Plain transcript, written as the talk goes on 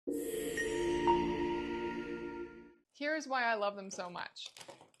Here's why I love them so much.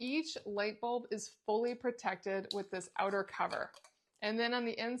 Each light bulb is fully protected with this outer cover. And then on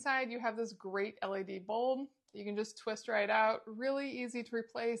the inside, you have this great LED bulb. You can just twist right out. Really easy to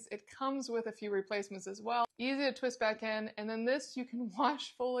replace. It comes with a few replacements as well. Easy to twist back in. And then this you can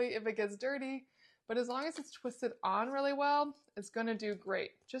wash fully if it gets dirty. But as long as it's twisted on really well, it's going to do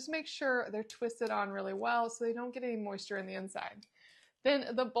great. Just make sure they're twisted on really well so they don't get any moisture in the inside. Then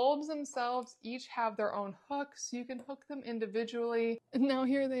the bulbs themselves each have their own hook, so you can hook them individually. And now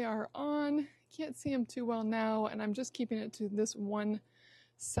here they are on. Can't see them too well now, and I'm just keeping it to this one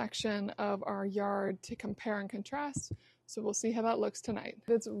section of our yard to compare and contrast. So we'll see how that looks tonight.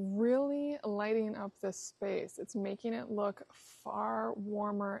 It's really lighting up this space. It's making it look far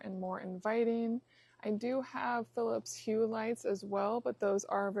warmer and more inviting. I do have Philips Hue lights as well, but those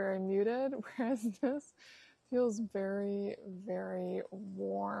are very muted, whereas this feels very, very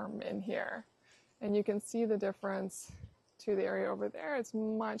warm in here. And you can see the difference to the area over there. It's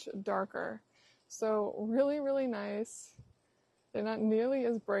much darker. So really, really nice. They're not nearly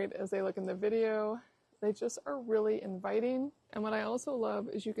as bright as they look in the video. They just are really inviting. And what I also love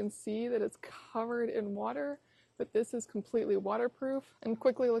is you can see that it's covered in water, but this is completely waterproof. And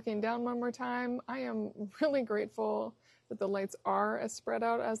quickly looking down one more time, I am really grateful that the lights are as spread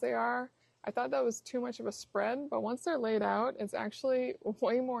out as they are. I thought that was too much of a spread, but once they're laid out, it's actually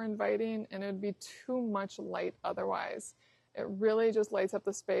way more inviting and it'd be too much light otherwise. It really just lights up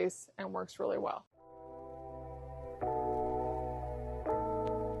the space and works really well.